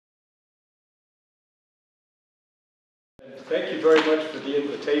Thank you very much for the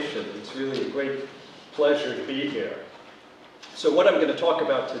invitation. It's really a great pleasure to be here. So what I'm going to talk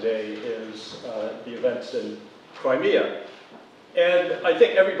about today is the events in Crimea. And I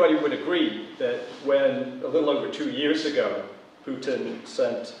think everybody would agree that when, a little over 2 years ago, Putin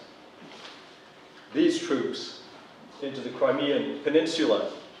sent these troops into the Crimean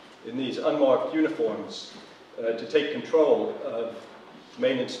Peninsula in these unmarked uniforms to take control of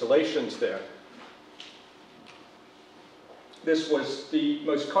main installations there, this was the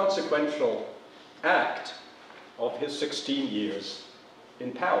most consequential act of his 16 years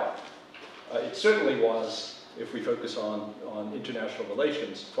in power. It certainly was, if we focus on international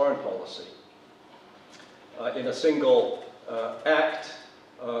relations, foreign policy. In a single act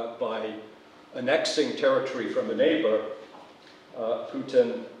by annexing territory from a neighbor,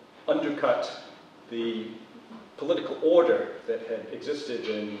 Putin undercut the political order that had existed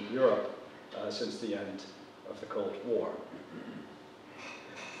in Europe since the end of the Cold War.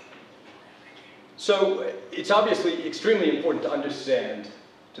 So it's obviously extremely important to understand,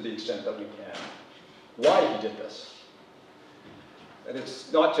 to the extent that we can, why he did this. And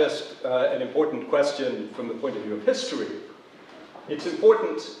it's not just an important question from the point of view of history. It's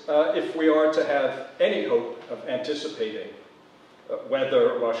important if we are to have any hope of anticipating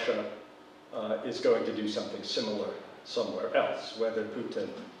whether Russia is going to do something similar somewhere else, whether Putin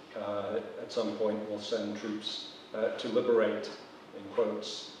at some point will send troops to liberate, in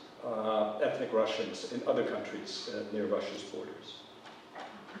quotes, ethnic Russians in other countries near Russia's borders.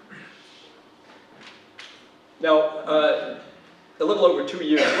 Now, a little over 2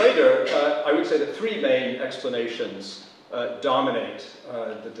 years later, I would say that three main explanations dominate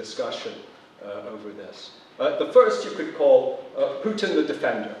the discussion over this. The first you could call Putin the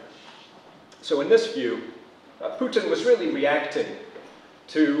defender. So in this view, Putin was really reacting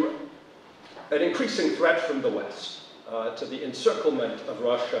to an increasing threat from the West, to the encirclement of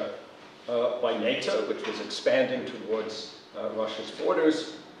Russia by NATO, which was expanding towards Russia's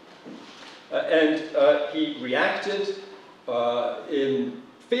borders. And he reacted in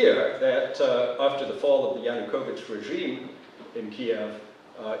fear that after the fall of the Yanukovych regime in Kiev,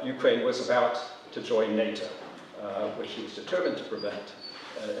 Ukraine was about to join NATO, which he was determined to prevent.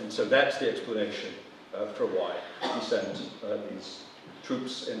 And so that's the explanation for why he sent these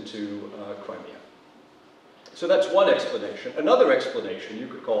troops into Crimea. So that's one explanation. Another explanation you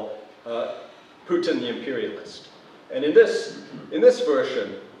could call Putin the imperialist. And in this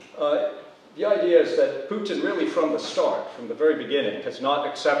version, the idea is that Putin really from the start, from the very beginning, has not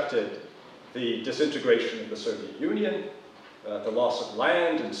accepted the disintegration of the Soviet Union, the loss of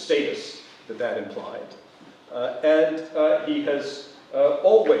land and status that implied. And he has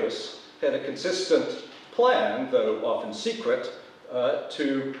always had a consistent plan, though often secret,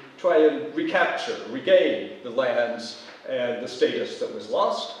 to try and recapture, regain the lands and the status that was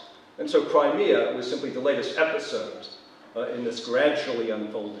lost. And so Crimea was simply the latest episode in this gradually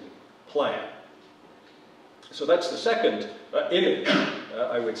unfolding plan. So that's the second image,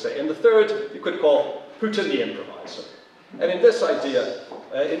 I would say. And the third you could call Putin the improviser. And in this idea,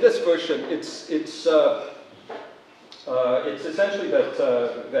 in this version, it's essentially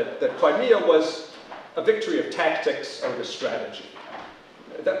that Crimea was a victory of tactics over strategy.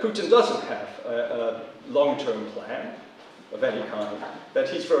 That Putin doesn't have a long-term plan of any kind, that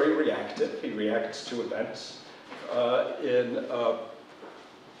he's very reactive. He reacts to events in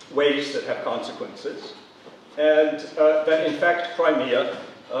ways that have consequences, and that in fact Crimea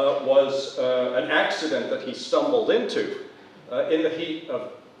was an accident that he stumbled into in the heat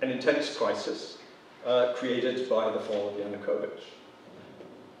of an intense crisis created by the fall of Yanukovych.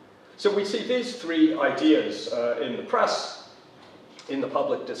 So we see these three ideas in the press, in the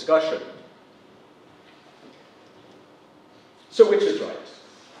public discussion. So which is right?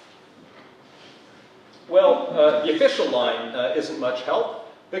 Well, the official line isn't much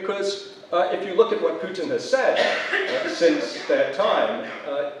help, because if you look at what Putin has said since that time,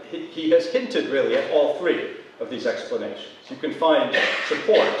 he has hinted really at all three of these explanations. You can find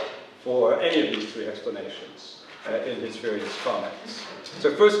support for any of these three explanations in his various comments.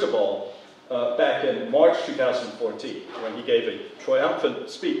 So first of all, back in March 2014, when he gave a triumphant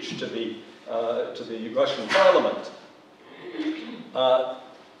speech to the Russian parliament,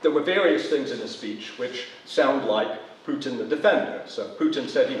 there were various things in his speech which sound like Putin the defender. So Putin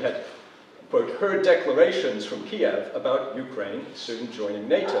said he had, quote, heard declarations from Kiev about Ukraine soon joining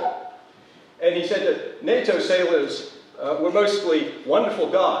NATO. And he said that NATO sailors were mostly wonderful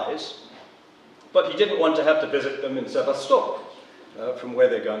guys, but he didn't want to have to visit them in Sevastopol, from where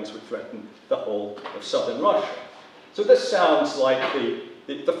their guns would threaten the whole of southern Russia. So this sounds like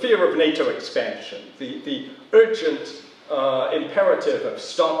the fear of NATO expansion, the urgent imperative of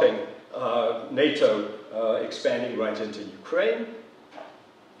stopping NATO expanding right into Ukraine.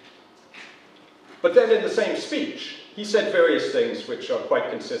 But then in the same speech, he said various things which are quite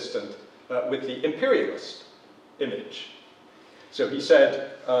consistent with the imperialist image. So he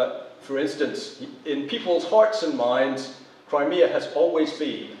said, for instance, in people's hearts and minds, Crimea has always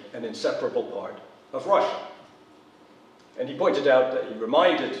been an inseparable part of Russia. And he pointed out that he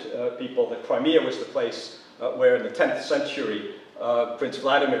reminded people that Crimea was the place where in the 10th century Prince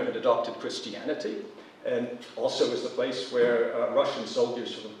Vladimir had adopted Christianity, and also was the place where Russian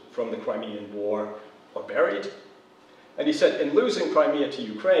soldiers from the Crimean War are buried. And he said, in losing Crimea to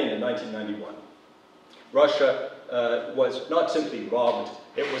Ukraine in 1991, Russia was not simply robbed,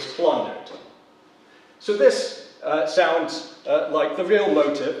 it was plundered. So this sounds like the real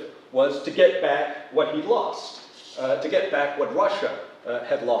motive was to get back what he'd lost, to get back what Russia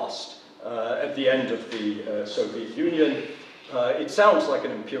had lost at the end of the Soviet Union. It sounds like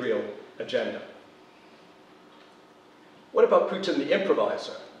an imperial agenda. What about Putin the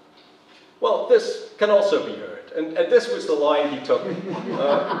improviser? Well, this can also be heard. And this was the line he took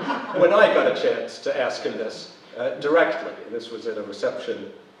when I got a chance to ask him this directly. This was at a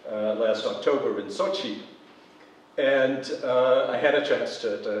reception last October in Sochi. And I had a chance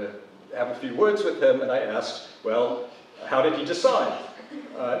to have a few words with him, and I asked, well, how did he decide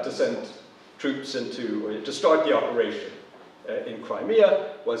to send troops to start the operation in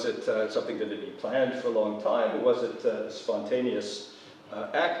Crimea? Was it something that had been planned for a long time, or was it a spontaneous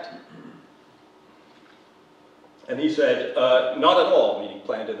act? And he said, not at all, meaning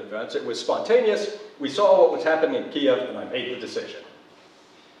planned in advance. It was spontaneous. We saw what was happening in Kiev, and I made the decision.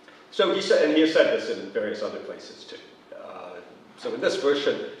 So he said, and he has said this in various other places too. So in this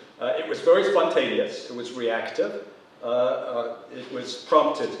version, it was very spontaneous. It was reactive. It was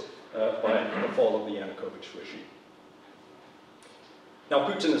prompted by the fall of the Yanukovych regime. Now,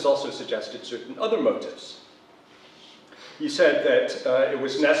 Putin has also suggested certain other motives. He said that it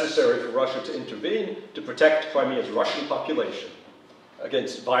was necessary for Russia to intervene to protect Crimea's Russian population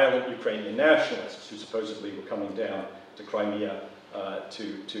against violent Ukrainian nationalists who supposedly were coming down to Crimea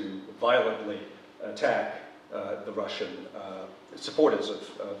to violently attack the Russian supporters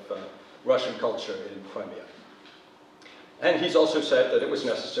of Russian culture in Crimea. And he's also said that it was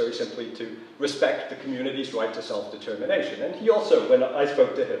necessary simply to respect the community's right to self-determination. And he also, when I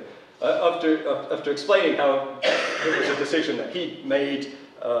spoke to him, after explaining how it was a decision that he made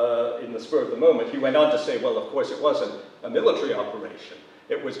in the spur of the moment, he went on to say, well, of course, it wasn't a military operation.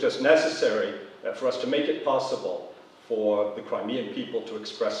 It was just necessary for us to make it possible for the Crimean people to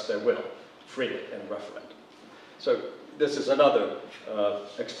express their will freely in a referendum. So this is another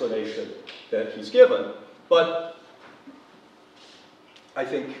explanation that he's given. But I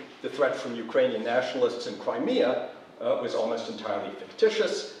think the threat from Ukrainian nationalists in Crimea was almost entirely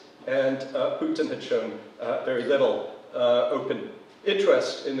fictitious, and Putin had shown very little open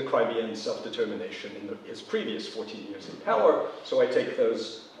interest in the Crimean self-determination in his previous 14 years in power, so I take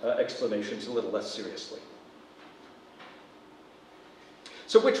those explanations a little less seriously.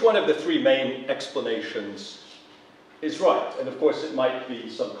 So which one of the three main explanations is right? And of course it might be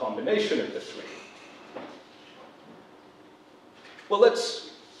some combination of the three. Well,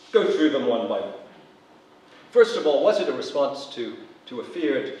 let's go through them one by one. First of all, was it a response to a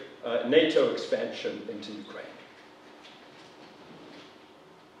feared NATO expansion into Ukraine?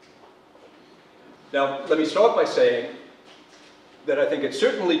 Now, let me start by saying that I think it's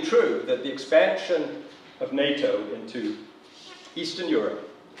certainly true that the expansion of NATO into Eastern Europe,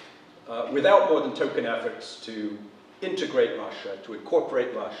 without more than token efforts to integrate Russia, to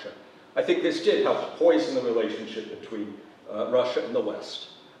incorporate Russia, I think this did help poison the relationship between Russia and the West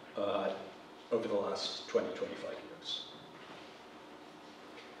over the last 20, 25 years.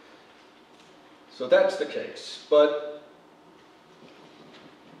 So that's the case. But,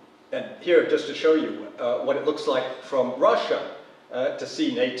 and here, just to show you what it looks like from Russia to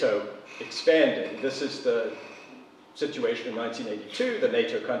see NATO expanding. This is the situation in 1982, the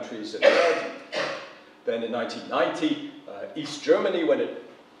NATO countries in red. Then in 1990, East Germany, when it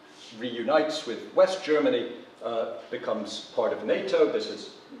reunites with West Germany, becomes part of NATO. This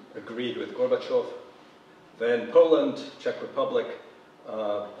is agreed with Gorbachev. Then Poland, Czech Republic,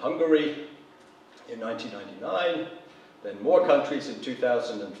 Hungary in 1999. Then more countries in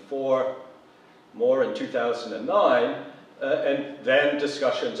 2004, more in 2009, and then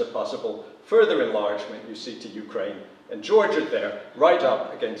discussions of possible further enlargement, you see, to Ukraine and Georgia there, right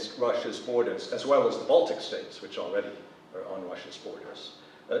up against Russia's borders, as well as the Baltic states, which already are on Russia's borders.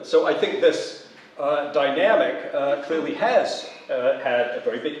 So I think this dynamic clearly has had a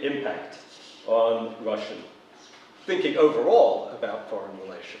very big impact on Russian thinking overall about foreign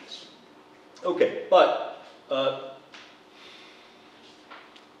relations. Okay, but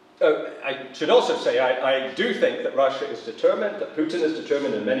I should also say I do think that Russia is determined, that Putin is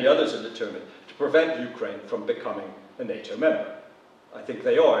determined, and many others are determined to prevent Ukraine from becoming a NATO member. I think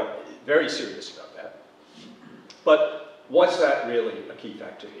they are very serious about that. But was that really a key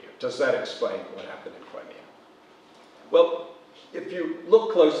factor here? Does that explain what happened in Crimea? Well, if you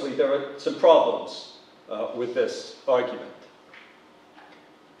look closely, there are some problems with this argument.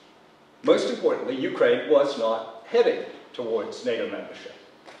 Most importantly, Ukraine was not heading towards NATO membership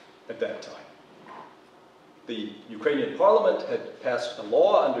at that time. The Ukrainian parliament had passed a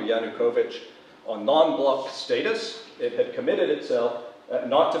law under Yanukovych on non-bloc status. It had committed itself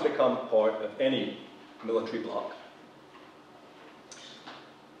not to become part of any military bloc.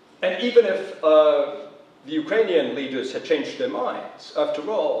 And even if the Ukrainian leaders had changed their minds, after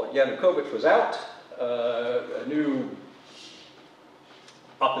all, Yanukovych was out, a new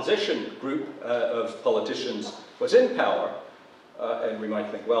opposition group of politicians was in power, and we might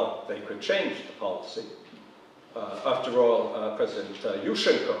think, well, they could change the policy. After all, President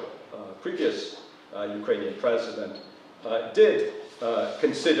Yushchenko, previous Ukrainian president, did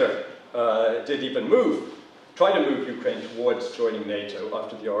consider, did even try to move Ukraine towards joining NATO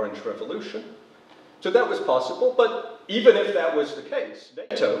after the Orange Revolution. So that was possible, but even if that was the case,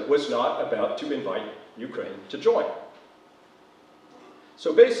 NATO was not about to invite Ukraine to join.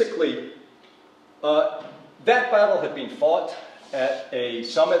 So basically, that battle had been fought at a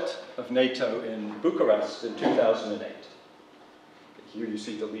summit of NATO in Bucharest in 2008. Here you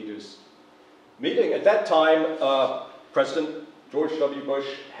see the leaders meeting. At that time, President George W. Bush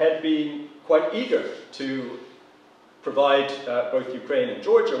had been quite eager to provide both Ukraine and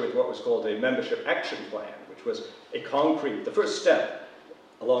Georgia with what was called a membership action plan, which was the first step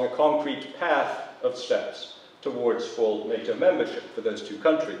along a concrete path of steps towards full NATO membership for those two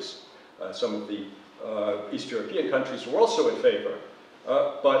countries. Some of the East European countries were also in favor,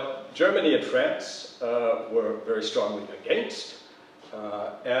 but Germany and France were very strongly against,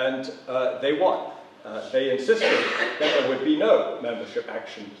 and they won. They insisted that there would be no membership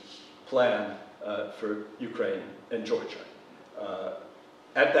action plan for Ukraine and Georgia.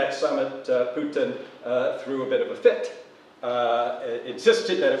 At that summit, Putin threw a bit of a fit,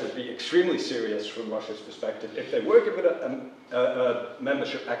 insisted that it would be extremely serious from Russia's perspective if they were given a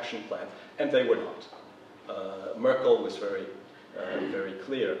membership action plan, and they were not. Merkel was very, very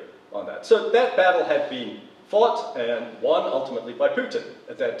clear on that. So that battle had been fought and won ultimately by Putin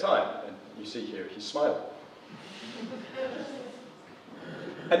at that time. And you see here, he's smiling.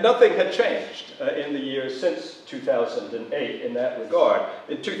 And nothing had changed in the years since 2008 in that regard.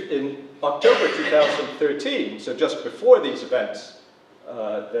 In October 2013, so just before these events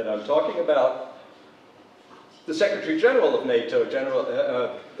that I'm talking about, the Secretary General of NATO,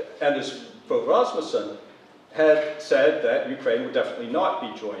 Anders Fogh Rasmussen, had said that Ukraine would definitely not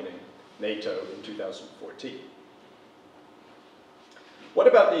be joining NATO in 2014. What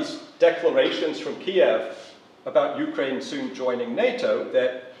about these declarations from Kiev about Ukraine soon joining NATO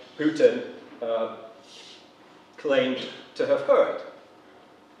that Putin claimed to have heard?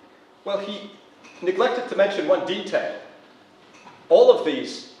 Well, he neglected to mention one detail. All of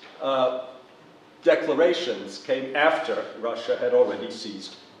these declarations came after Russia had already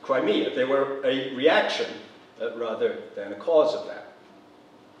seized Crimea. They were a reaction rather than a cause of that.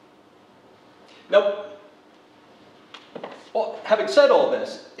 Now, having said all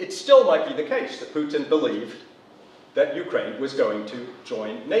this, it still might be the case that Putin believed that Ukraine was going to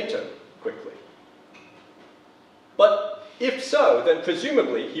join NATO quickly. But if so, then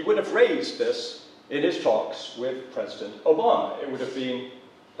presumably he would have raised this in his talks with President Obama. It would have been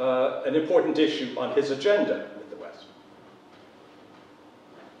an important issue on his agenda with the West.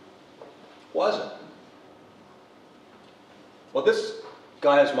 Was it? Well, this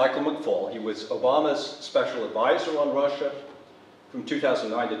guy is Michael McFaul. He was Obama's special advisor on Russia from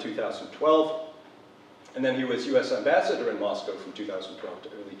 2009 to 2012. And then he was US ambassador in Moscow from 2012 to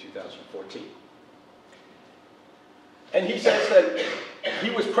early 2014. And he says that he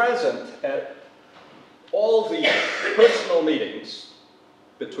was present at all the personal meetings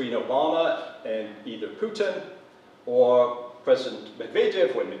between Obama and either Putin or President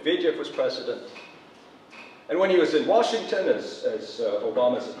Medvedev, when Medvedev was president. And when he was in Washington as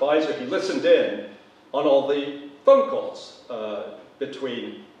Obama's advisor, he listened in on all the phone calls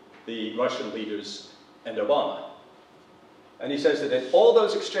between the Russian leaders and Obama. And he says that in all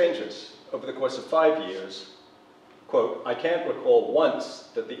those exchanges over the course of 5 years, quote, I can't recall once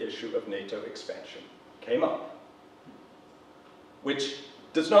that the issue of NATO expansion came up, which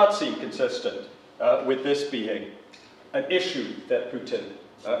does not seem consistent with this being an issue that Putin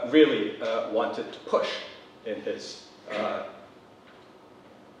really wanted to push in his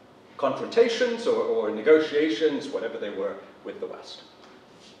confrontations or negotiations, whatever they were, with the West.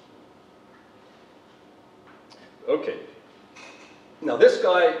 Okay. Now this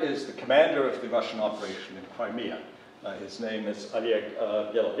guy is the commander of the Russian operation in Crimea. His name is Oleg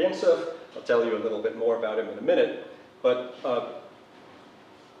Beloventsov. I'll tell you a little bit more about him in a minute. But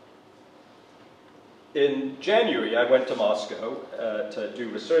in January, I went to Moscow to do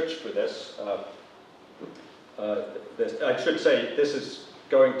research for this. I should say this is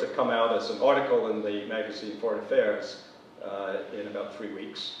going to come out as an article in the magazine Foreign Affairs in about 3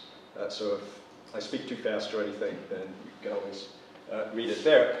 weeks. So if I speak too fast or anything, then you can always read it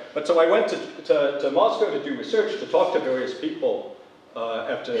there. But so I went to Moscow to do research, to talk to various people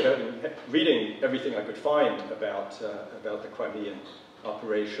after reading everything I could find about the Crimean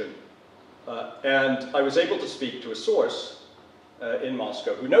operation. And I was able to speak to a source in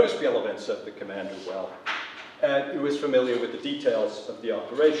Moscow who knows Beloventsov, the commander, well, and who is familiar with the details of the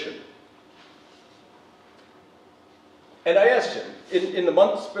operation. And I asked him, in the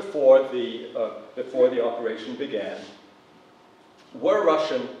months before the operation began, were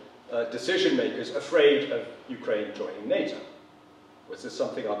Russian decision makers afraid of Ukraine joining NATO? Was this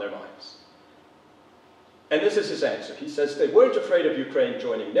something on their minds? And this is his answer. He says they weren't afraid of Ukraine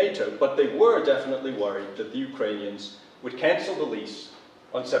joining NATO, but they were definitely worried that the Ukrainians would cancel the lease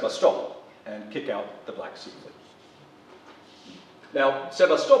on Sevastopol and kick out the Black Sea Fleet. Now,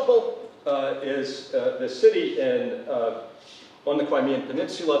 Sevastopol is the city on the Crimean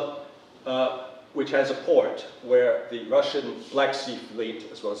Peninsula, which has a port where the Russian Black Sea Fleet,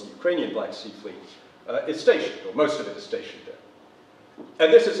 as well as the Ukrainian Black Sea Fleet, is stationed, or most of it is stationed there.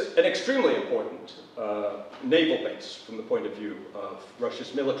 And this is an extremely important naval base from the point of view of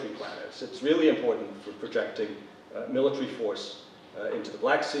Russia's military planners. It's really important for projecting military force into the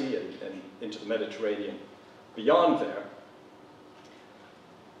Black Sea and into the Mediterranean beyond there.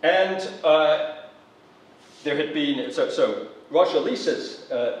 And there had been, so Russia leases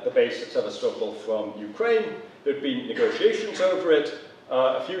the base at Sevastopol from Ukraine. There had been negotiations over it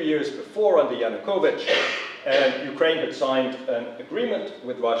a few years before under Yanukovych, and Ukraine had signed an agreement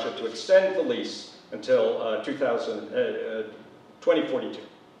with Russia to extend the lease until 2042.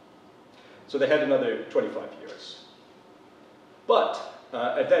 So they had another 25 years. But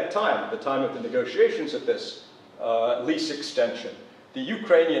at that time, at the time of the negotiations of this lease extension, the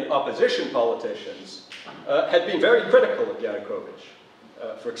Ukrainian opposition politicians had been very critical of Yanukovych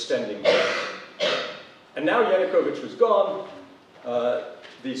for extending the lease. And now Yanukovych was gone,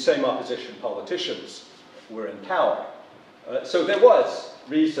 these same opposition politicians were in power. So there was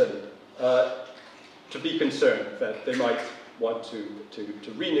reason to be concerned that they might want to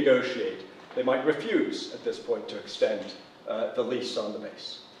renegotiate. They might refuse at this point to extend the lease on the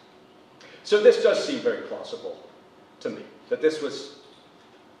base. So this does seem very plausible to me, that this was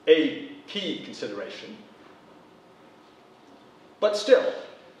a key consideration. But still,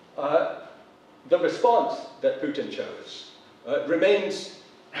 the response that Putin chose remains,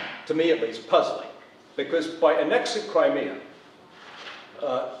 to me at least, puzzling. Because by annexing Crimea,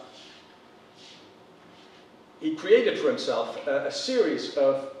 he created for himself a series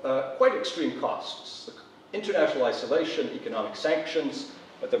of quite extreme costs. International isolation, economic sanctions,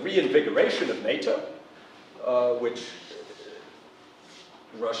 the reinvigoration of NATO, which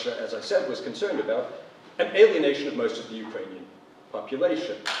Russia, as I said, was concerned about, and alienation of most of the Ukrainian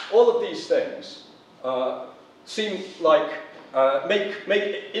population. All of these things seem like make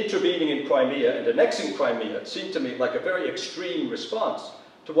intervening in Crimea and annexing Crimea seem to me like a very extreme response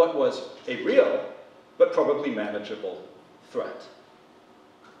to what was a real, but probably manageable threat.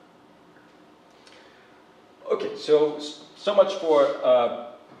 Okay, so much for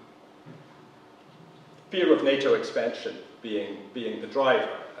fear of NATO expansion being the driver,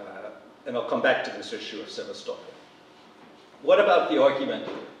 and I'll come back to this issue of Sevastopol. What about the argument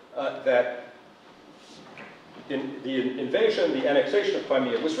that the invasion, the annexation of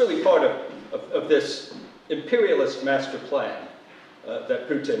Crimea was really part of this imperialist master plan that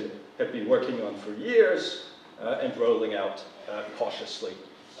Putin had been working on for years and rolling out cautiously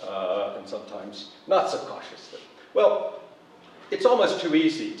and sometimes not so cautiously? Well, it's almost too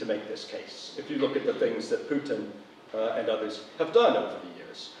easy to make this case if you look at the things that Putin and others have done over the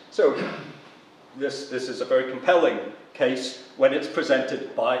years. So this is a very compelling case when it's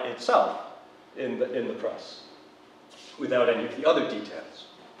presented by itself in the press, without any of the other details.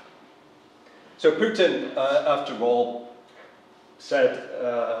 So Putin, after all, said,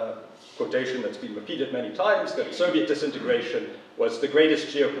 quotation that's been repeated many times, that Soviet disintegration was the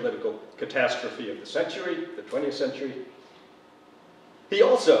greatest geopolitical catastrophe of the century, the 20th century. He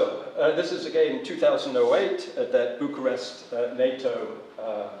also, this is again in 2008 at that Bucharest NATO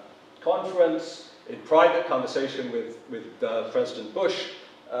conference, in private conversation with President Bush,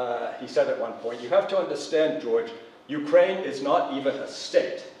 he said at one point, "You have to understand, George, Ukraine is not even a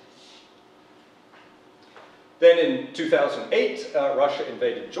state." Then in 2008, Russia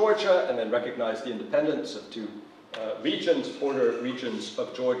invaded Georgia and then recognized the independence of two regions, border regions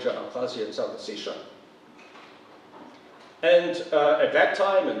of Georgia, Abkhazia, and South Ossetia. And at that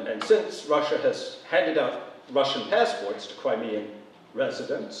time and since, Russia has handed out Russian passports to Crimean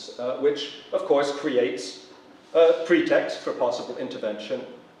residents, which of course creates a pretext for possible intervention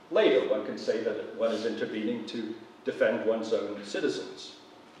later. One can say that one is intervening to defend one's own citizens.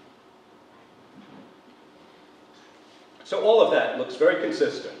 So all of that looks very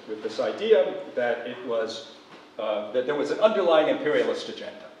consistent with this idea that it was, that there was an underlying imperialist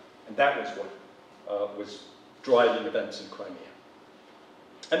agenda, and that was what was driving events in Crimea.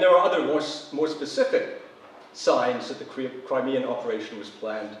 And there are other more specific signs that the Crimean operation was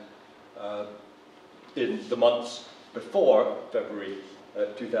planned in the months before February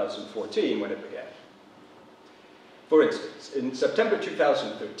 2014 when it began. For instance, in September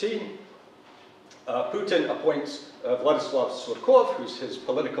 2013, Putin appoints Vladislav Surkov, who's his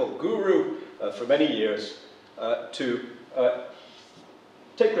political guru for many years, to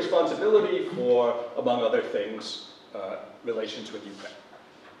take responsibility for, among other things, relations with Ukraine.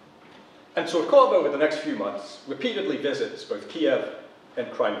 And Surkov, over the next few months, repeatedly visits both Kiev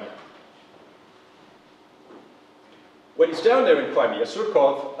and Crimea. When he's down there in Crimea,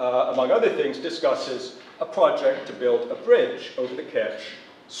 Surkov, among other things, discusses a project to build a bridge over the Kerch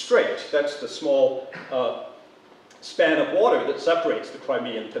Strait. That's the small span of water that separates the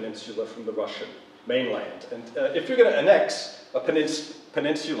Crimean peninsula from the Russian mainland. And if you're going to annex a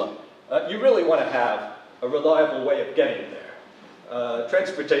peninsula, you really want to have a reliable way of getting there.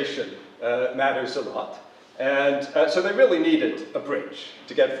 Transportation matters a lot. And so they really needed a bridge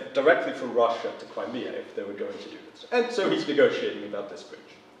to get directly from Russia to Crimea if they were going to do this. And so he's negotiating about this bridge.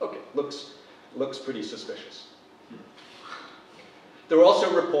 Okay, looks pretty suspicious. There are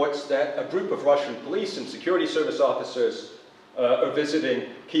also reports that a group of Russian police and security service officers are visiting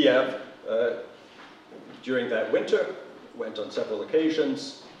Kiev during that winter, went on several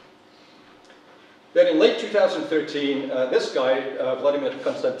occasions. Then in late 2013, this guy, Vladimir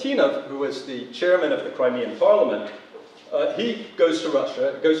Konstantinov, who was the chairman of the Crimean parliament, he goes to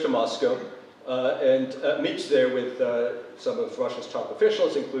Russia, goes to Moscow, and meets there with some of Russia's top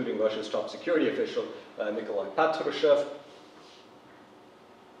officials, including Russia's top security official, Nikolai Patrushev.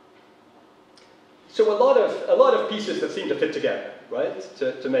 So a lot of pieces that seem to fit together, right,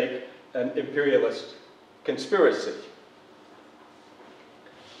 to make an imperialist conspiracy.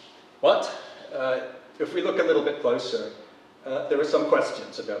 But if we look a little bit closer, there are some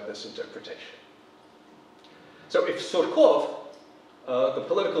questions about this interpretation. So if Surkov, the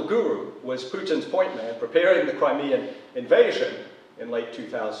political guru, was Putin's point man preparing the Crimean invasion in late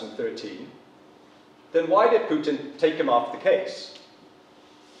 2013, then why did Putin take him off the case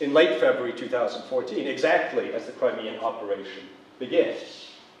in late February 2014, exactly as the Crimean operation began?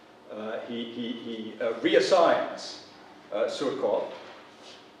 He reassigns Surkov,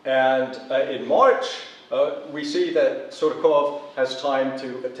 and in March, we see that Surkov has time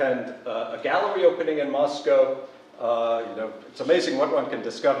to attend a gallery opening in Moscow. You know, it's amazing what one can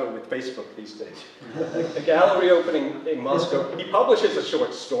discover with Facebook these days. A gallery opening in Moscow. He publishes a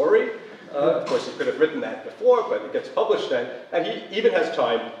short story. Of course, he could have written that before, but it gets published then. And he even has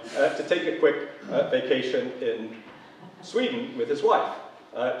time to take a quick vacation in Sweden with his wife,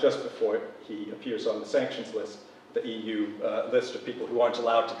 just before he appears on the sanctions list, the EU list of people who aren't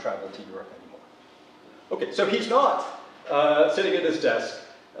allowed to travel to Europe anymore. Okay, so he's not sitting at his desk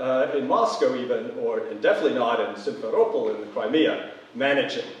in Moscow even, and definitely not in Simferopol in the Crimea,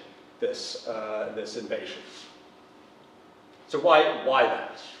 managing this, this invasion. So why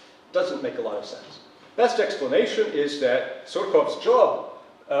that? Doesn't make a lot of sense. Best explanation is that Surkov's job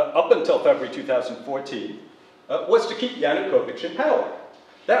up until February 2014 was to keep Yanukovych in power.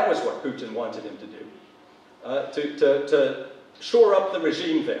 That was what Putin wanted him to do, to shore up the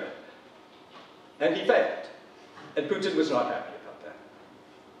regime there. And he failed. And Putin was not happy about that.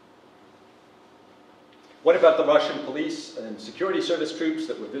 What about the Russian police and security service troops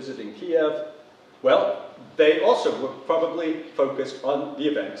that were visiting Kiev? Well, they also were probably focused on the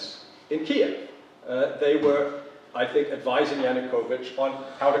events in Kiev. They were, I think, advising Yanukovych on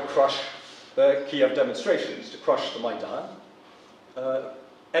how to crush the Kiev demonstrations, to crush the Maidan,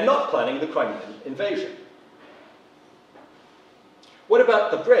 and not planning the Crimean invasion. What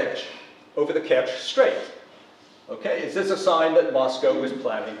about the bridge over the Kerch Strait? Okay, is this a sign that Moscow was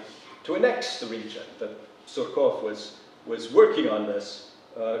planning to annex the region? That Surkov was working on this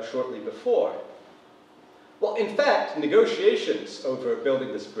shortly before. Well, in fact, negotiations over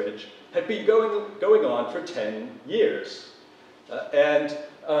building this bridge had been going on for 10 years. And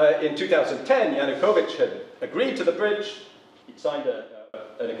in 2010, Yanukovych had agreed to the bridge. He signed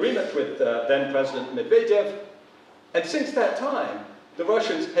an agreement with then-President Medvedev. And since that time, the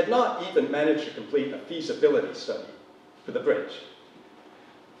Russians had not even managed to complete a feasibility study for the bridge.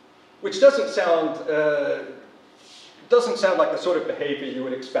 Which doesn't sound like the sort of behavior you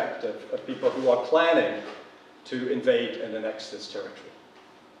would expect of people who are planning to invade and annex this territory.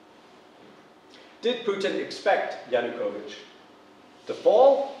 Did Putin expect Yanukovych to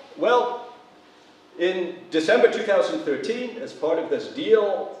fall? Well, in December 2013, as part of this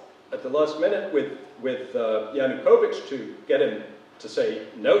deal at the last minute with Yanukovych to get him to say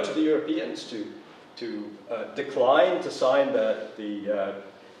no to the Europeans, to decline to sign the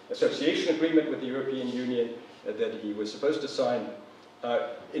association agreement with the European Union that he was supposed to sign.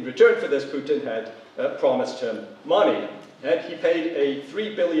 In return for this, Putin had promised him money, and he paid a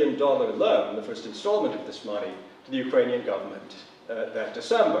 $3 billion loan, the first installment of this money, to the Ukrainian government that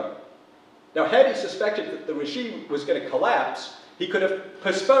December. Now, had he suspected that the regime was going to collapse, he could have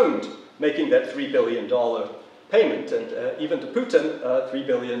postponed making that $3 billion payment, and even to Putin, $3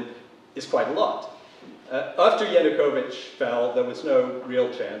 billion is quite a lot. After Yanukovych fell, there was no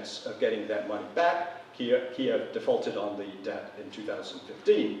real chance of getting that money back. Kiev defaulted on the debt in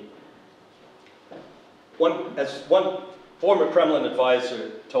 2015. As one former Kremlin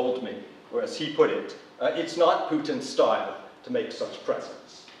advisor told me, or as he put it, it's not Putin's style to make such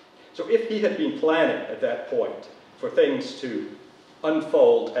presents. So if he had been planning at that point for things to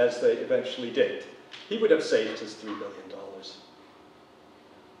unfold as they eventually did, he would have saved his $3 billion.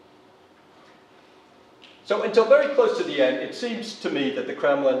 So until very close to the end, it seems to me that the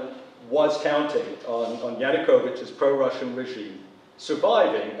Kremlin was counting on Yanukovych's pro-Russian regime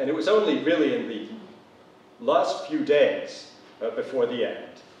surviving, and it was only really in the last few days before the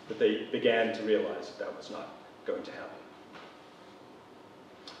end that they began to realize that that was not going to happen.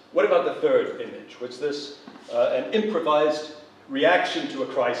 What about the third image? Was this an improvised reaction to a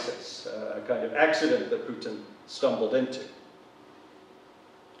crisis, a kind of accident that Putin stumbled into?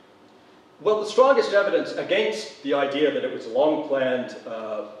 Well, the strongest evidence against the idea that it was a long-planned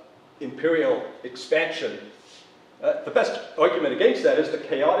imperial expansion, the best argument against that is the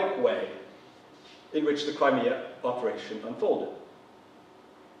chaotic way in which the Crimea operation unfolded.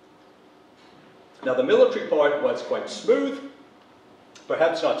 Now, the military part was quite smooth,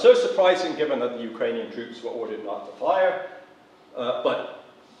 perhaps not so surprising given that the Ukrainian troops were ordered not to fire, but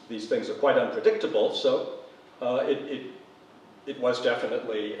these things are quite unpredictable, so it was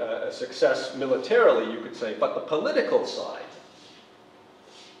definitely a success militarily, you could say, but the political side,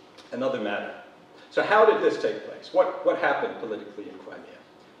 another matter. So how did this take place? What happened politically in Crimea?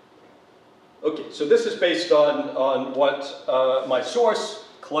 Okay, so this is based on what my source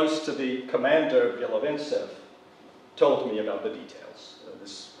close to the commander, Byeloventsev, told me about the details.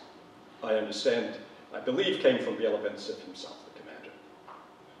 This, I understand, I believe, came from Byeloventsev himself, the commander.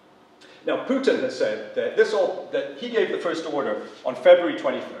 Now, Putin has said that that he gave the first order on February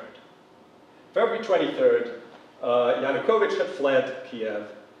 23rd. February 23rd, Yanukovych had fled Kiev,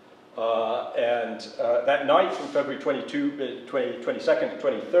 and that night from February 22nd to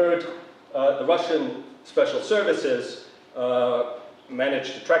 23rd, the Russian special services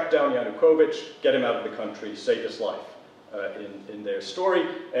managed to track down Yanukovych, get him out of the country, save his life in their story.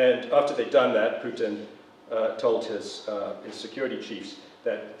 And after they'd done that, Putin told his security chiefs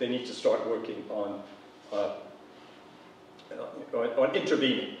that they need to start working on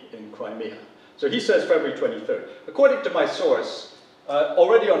intervening in Crimea. So he says February 23rd. According to my source,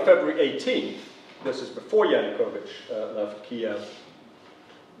 already on February 18th, this is before Yanukovych left Kiev,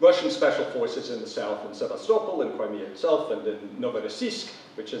 Russian special forces in the south, in Sevastopol, in Crimea itself, and in Novorossiysk,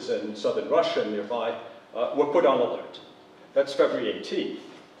 which is in southern Russia nearby, were put on alert. That's February 18th.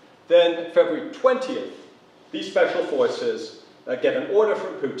 Then, February 20th, these special forces get an order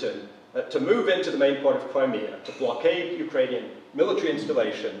from Putin to move into the main part of Crimea, to blockade Ukrainian military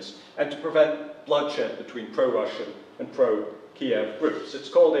installations, and to prevent bloodshed between pro-Russian and pro-Kiev groups. It's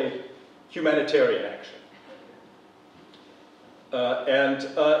called a humanitarian action.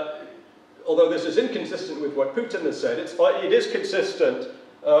 Although this is inconsistent with what Putin has said, it is consistent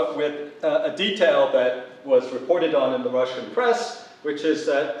with a detail that was reported on in the Russian press, which is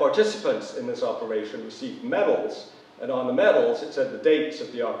that participants in this operation received medals, and on the medals it said the dates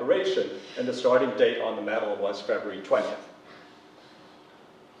of the operation, and the starting date on the medal was February 20th.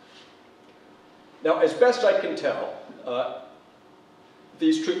 Now, as best I can tell,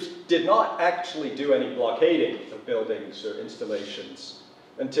 these troops did not actually do any blockading of buildings or installations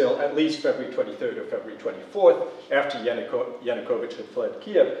until at least February 23rd or February 24th, after Yanukovych had fled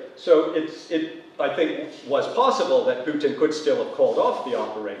Kiev. So it, I think, was possible that Putin could still have called off the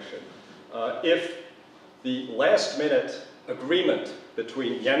operation if the last-minute agreement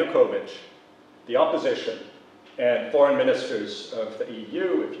between Yanukovych, the opposition, and foreign ministers of the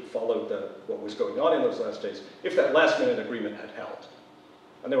EU, if you followed what was going on in those last days, if that last-minute agreement had held.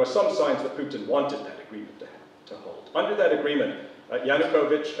 And there were some signs that Putin wanted that agreement to hold. Under that agreement,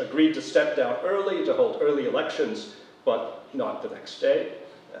 Yanukovych agreed to step down early, to hold early elections, but not the next day,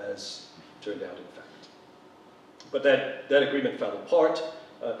 as turned out in fact. But that agreement fell apart.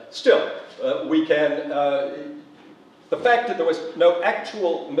 Still, we can, the fact that there was no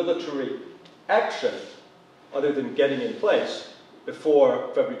actual military action other than getting in place before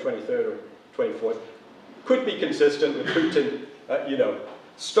February 23rd or 24th could be consistent with Putin,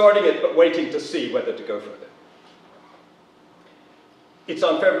 starting it but waiting to see whether to go further. It's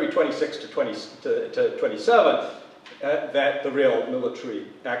on February 26th to 27th that the real military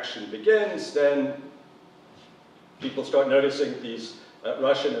action begins. Then people start noticing these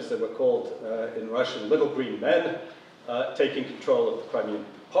Russian, as they were called in Russian, little green men, taking control of the Crimean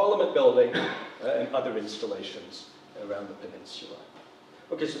Parliament building and other installations around the peninsula.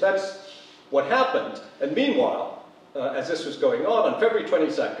 Okay, so that's what happened. And meanwhile, as this was going on February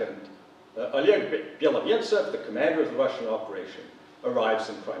 22nd, Oleg Beloventsov, the commander of the Russian operation, arrives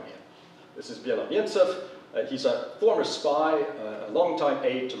in Crimea. This is Beloventsov. He's a former spy, a longtime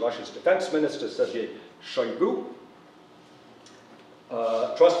aide to Russia's defense minister, Sergei Shoigu,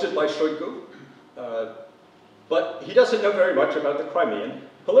 trusted by Shoigu, but he doesn't know very much about the Crimean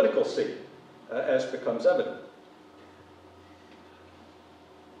political scene, as becomes evident.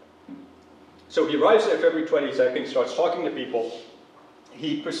 So he arrives there February 22nd, starts talking to people.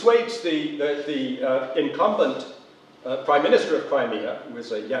 He persuades the incumbent Prime Minister of Crimea, who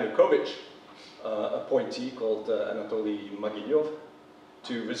is a Yanukovych appointee called Anatoly Mogilev,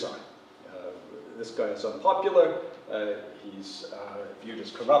 to resign. This guy is unpopular. He's viewed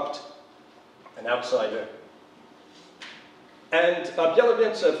as corrupt, an outsider. And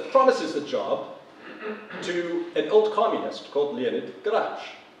Beloventsov promises the job to an old communist called Leonid Grach,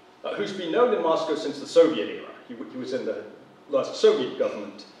 who's been known in Moscow since the Soviet era. He was in the last Soviet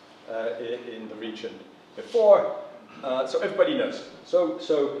government in the region before. So everybody knows him.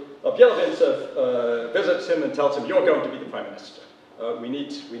 So Beloventsov visits him and tells him, "You're going to be the prime minister. We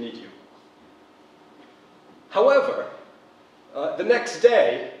need you." However, the next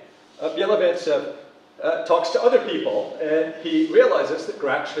day, Beloventsov talks to other people, and he realizes that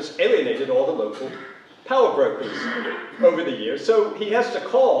Grach has alienated all the local power brokers over the years. So he has to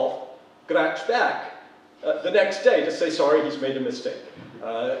call Grach back the next day to say, sorry, he's made a mistake.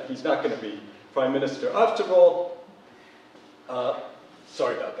 He's not going to be prime minister after all.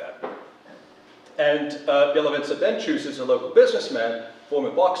 Sorry about that. And Beloventsov then chooses a local businessman,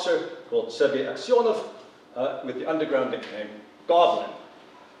 former boxer, called Sergei Aksionov, with the underground nickname Goblin,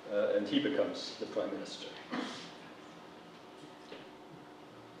 and he becomes the prime minister.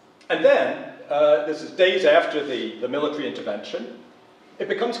 And then, this is days after the military intervention, it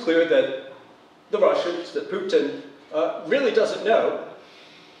becomes clear that the Russians, that Putin, really doesn't know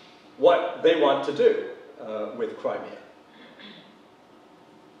what they want to do with Crimea.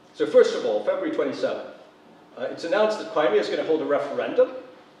 So first of all, February 27th, it's announced that Crimea is going to hold a referendum.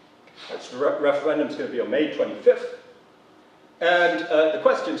 The referendum is going to be on May 25th. And the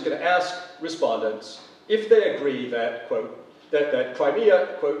question is going to ask respondents if they agree that, quote, that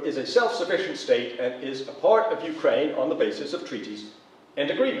Crimea, quote, is a self-sufficient state and is a part of Ukraine on the basis of treaties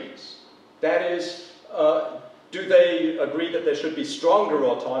and agreements. That is, do they agree that there should be stronger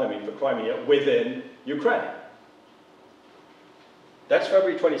autonomy for Crimea within Ukraine? That's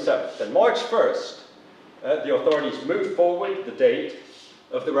February 27th. Then March 1st, the authorities moved forward the date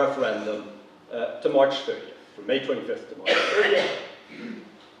of the referendum to March 30th, from May 25th to March 30th.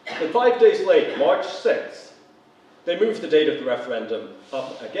 And 5 days later, March 6th, they moved the date of the referendum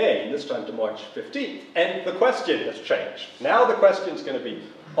up again, this time to March 15th. And the question has changed. Now the question is going to be,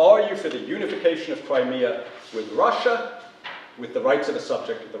 are you for the unification of Crimea with Russia, with the rights of a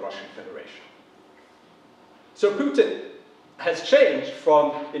subject of the Russian Federation? So Putin has changed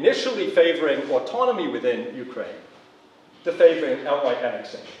from initially favoring autonomy within Ukraine to favoring outright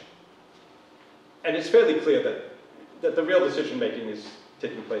annexation. And it's fairly clear that the real decision-making is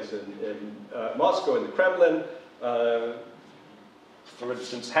taking place in Moscow, in the Kremlin. For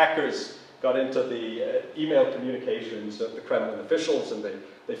instance, hackers got into the email communications of the Kremlin officials, and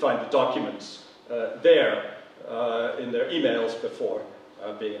they find the documents there in their emails before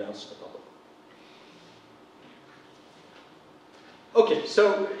being announced to the public. Okay,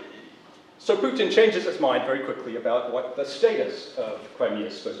 so Putin changes his mind very quickly about what the status of Crimea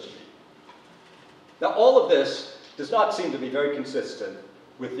is supposed to be. Now, all of this does not seem to be very consistent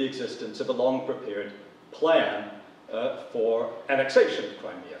with the existence of a long-prepared plan for annexation of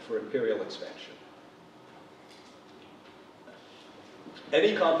Crimea, for imperial expansion.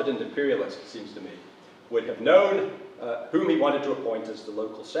 Any competent imperialist, it seems to me, would have known whom he wanted to appoint as the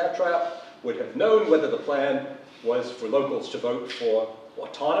local satrap, would have known whether the plan was for locals to vote for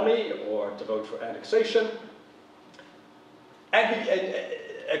autonomy or to vote for annexation. And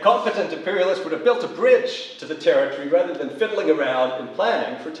a competent imperialist would have built a bridge to the territory rather than fiddling around and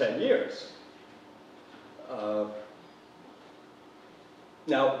planning for 10 years.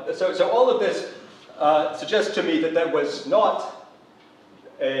 So all of this suggests to me that there was not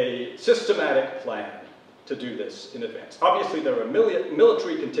a systematic plan to do this in advance. Obviously, there are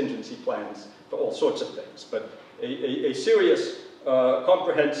military contingency plans for all sorts of things, but a serious,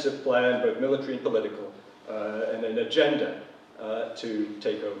 comprehensive plan, both military and political, and an agenda to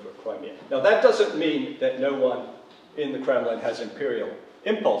take over Crimea. Now, that doesn't mean that no one in the Kremlin has imperial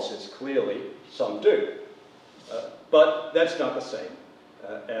impulses. Clearly, some do. But that's not the same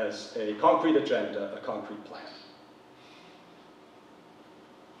as a concrete agenda, a concrete plan.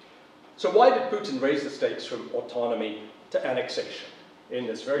 So why did Putin raise the stakes from autonomy to annexation in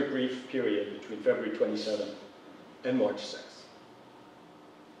this very brief period between February 27 and March 6th?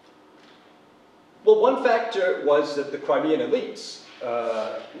 Well, one factor was that the Crimean elites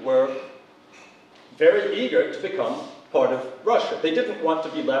were very eager to become part of Russia. They didn't want to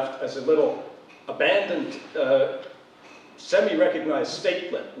be left as a little abandoned, semi-recognized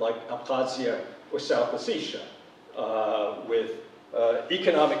statelet like Abkhazia or South Ossetia, with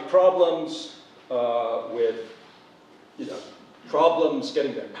economic problems, with problems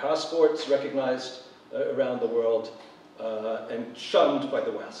getting their passports recognized around the world, and shunned by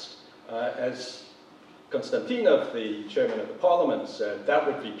the West. As Konstantinov, the chairman of the parliament, said, that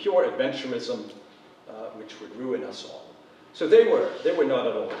would be pure adventurism, which would ruin us all. So they were not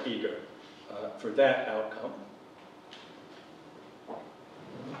at all eager for that outcome.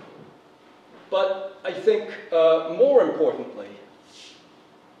 But I think more importantly,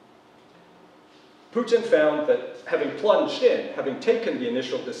 Putin found that having plunged in, having taken the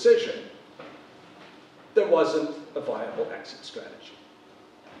initial decision, there wasn't a viable exit strategy.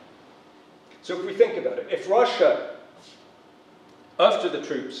 So if we think about it, if Russia, after the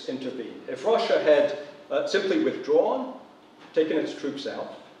troops intervened, if Russia had simply withdrawn, taken its troops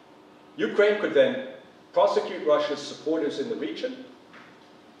out, Ukraine could then prosecute Russia's supporters in the region.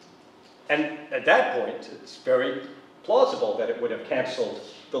 And at that point, it's very plausible that it would have canceled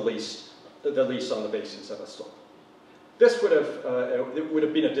the lease on the basis of Sevastopol. This would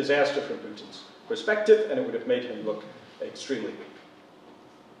have been a disaster from Putin's perspective, and it would have made him look extremely weak.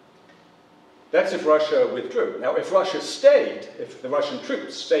 That's if Russia withdrew. Now, if Russia stayed, if the Russian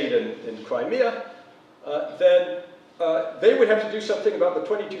troops stayed in Crimea, then they would have to do something about the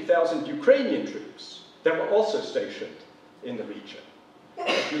 22,000 Ukrainian troops that were also stationed in the region.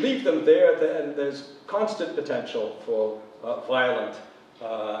 If you leave them there, then there's constant potential for violent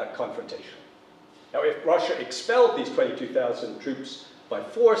confrontation. Now, if Russia expelled these 22,000 troops by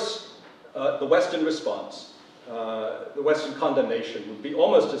force, the Western response, the Western condemnation would be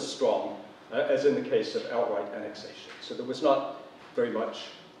almost as strong as in the case of outright annexation. So there was not very much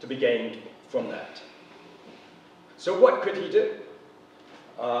to be gained from that. So what could he do?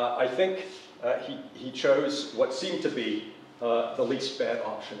 I think he chose what seemed to be the least bad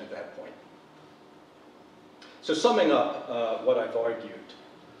option at that point. So summing up what I've argued,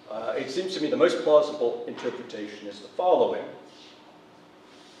 it seems to me the most plausible interpretation is the following.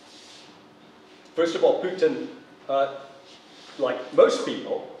 First of all, Putin, like most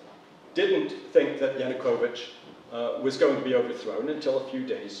people, didn't think that Yanukovych was going to be overthrown until a few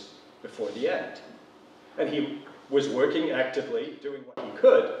days before the end. And he was working actively, doing what he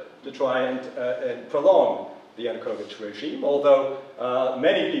could to try and prolong the Yanukovych regime, although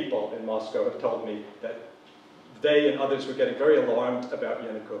many people in Moscow have told me that they and others were getting very alarmed about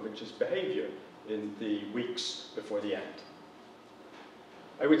Yanukovych's behavior in the weeks before the end.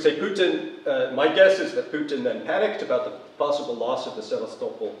 I would say Putin, my guess is that Putin then panicked about the possible loss of the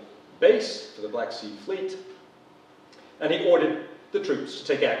Sevastopol base for the Black Sea Fleet, and he ordered the troops to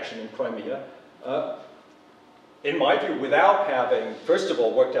take action in Crimea, in my view, without having, first of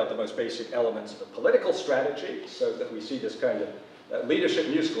all, worked out the most basic elements of a political strategy, so that we see this kind of leadership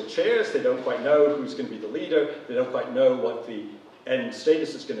musical chairs. They don't quite know who's going to be the leader. They don't quite know what the end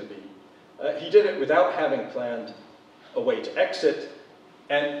status is going to be. he did it without having planned a way to exit,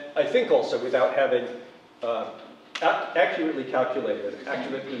 and I think also without having accurately calculated,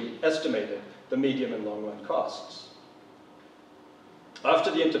 accurately estimated the medium and long run costs.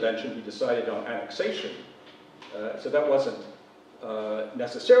 After the intervention, he decided on annexation, so that wasn't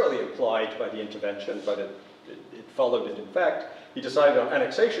necessarily implied by the intervention, but it followed it in fact. He decided on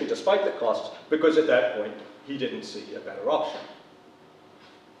annexation despite the costs, because at that point he didn't see a better option.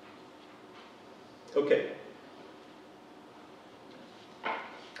 Okay.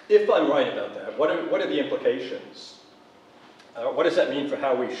 If I'm right about that, what are the implications? What does that mean for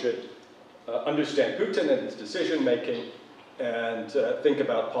how we should understand Putin and his decision-making and think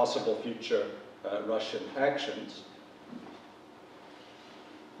about possible future Russian actions?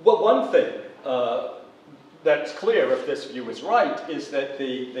 Well, one thing that's clear, if this view is right, is that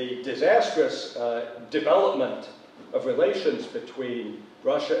the disastrous development of relations between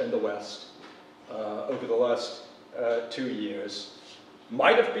Russia and the West over the last 2 years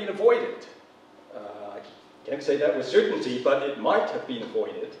might have been avoided. I can't say that with certainty, but it might have been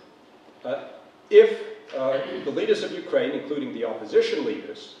avoided if the leaders of Ukraine, including the opposition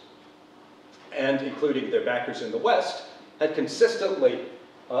leaders, and including their backers in the West, had consistently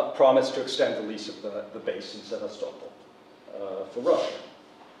promised to extend the lease of the base in Sevastopol for Russia.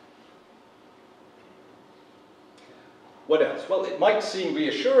 What else? Well, it might seem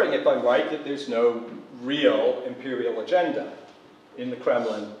reassuring, if I'm right, that there's no real imperial agenda in the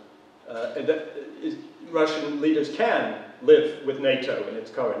Kremlin, and that Russian leaders can live with NATO in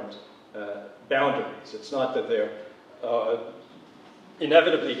its current boundaries. It's not that they're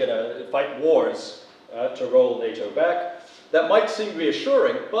inevitably going to fight wars to roll NATO back. That might seem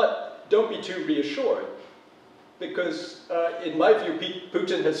reassuring, but don't be too reassured, because in my view,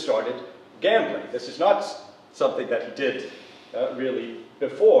 Putin has started gambling. This is not something that he did really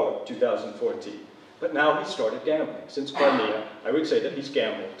before 2014, but now he started gambling. Since Crimea, I would say that he's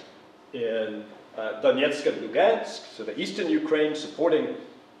gambled in Donetsk and Lugansk, so the eastern Ukraine, supporting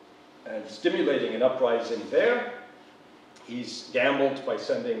and stimulating an uprising there. He's gambled by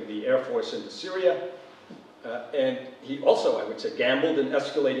sending the Air Force into Syria. And he also, I would say, gambled in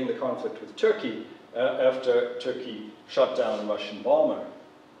escalating the conflict with Turkey after Turkey shut down a Russian bomber.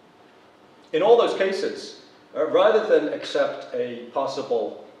 In all those cases, rather than accept a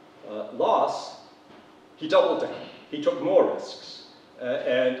possible loss, he doubled down. He took more risks.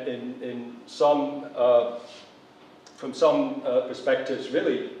 And in some, from some perspectives,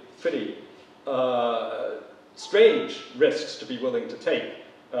 really pretty strange risks to be willing to take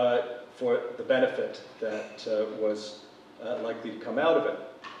for the benefit that was likely to come out of it.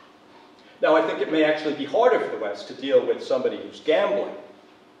 Now, I think it may actually be harder for the West to deal with somebody who's gambling,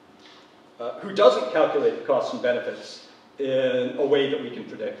 who doesn't calculate the costs and benefits in a way that we can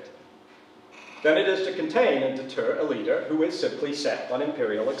predict, than it is to contain and deter a leader who is simply set on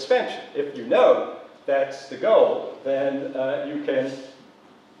imperial expansion. If you know that's the goal, then you can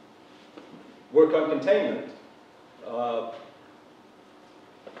work on containment.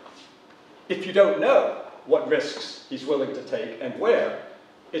 If you don't know what risks he's willing to take and where,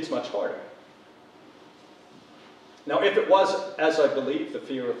 it's much harder. Now, if it was, as I believe, the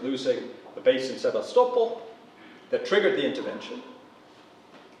fear of losing the base in Sevastopol that triggered the intervention,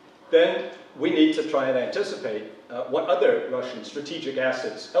 then we need to try and anticipate what other Russian strategic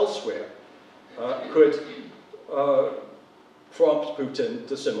assets elsewhere could prompt Putin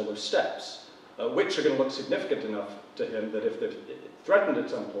to similar steps, which are going to look significant enough to him that if they're threatened at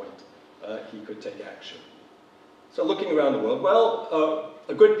some point, he could take action. So looking around the world, well,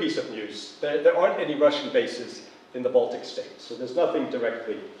 a good piece of news. There aren't any Russian bases in the Baltic states, so there's nothing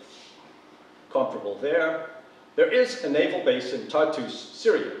directly comparable there. There is a naval base in Tartus,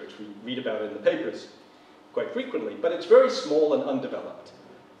 Syria, which we read about in the papers quite frequently, but it's very small and undeveloped.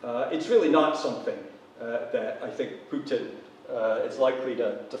 It's really not something that I think Putin is likely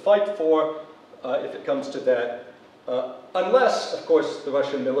to fight for if it comes to that, unless, of course, the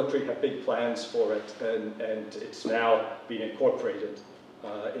Russian military have big plans for it and it's now being incorporated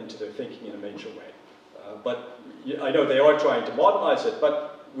into their thinking in a major way. But I know they are trying to modernize it,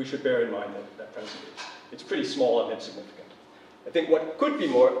 but we should bear in mind that presently it's pretty small and insignificant. I think what could be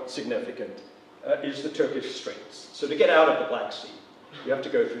more significant is the Turkish Straits. So to get out of the Black Sea, you have to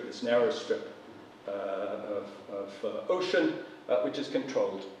go through this narrow strip of ocean, which is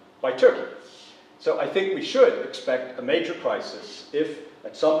controlled by Turkey. So I think we should expect a major crisis if,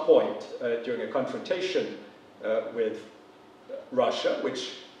 at some point during a confrontation with Russia,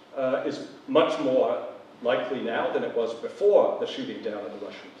 which is much more likely now than it was before the shooting down of the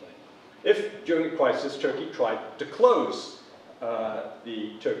Russian plane, if during a crisis Turkey tried to close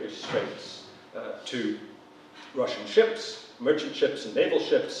the Turkish straits to Russian ships, merchant ships and naval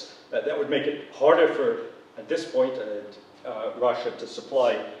ships. That would make it harder for, at this point, Russia to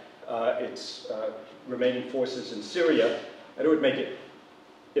supply its remaining forces in Syria, and it would make it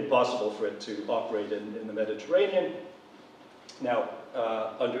impossible for it to operate in the Mediterranean. Now,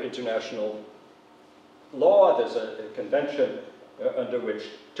 under international law, there's a convention under which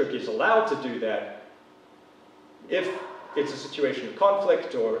Turkey is allowed to do that if it's a situation of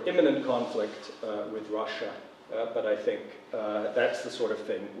conflict or imminent conflict with Russia. But I think that's the sort of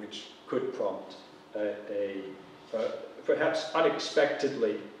thing which could prompt a perhaps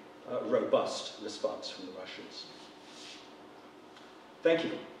unexpectedly robust response from the Russians. Thank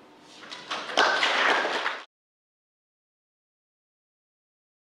you.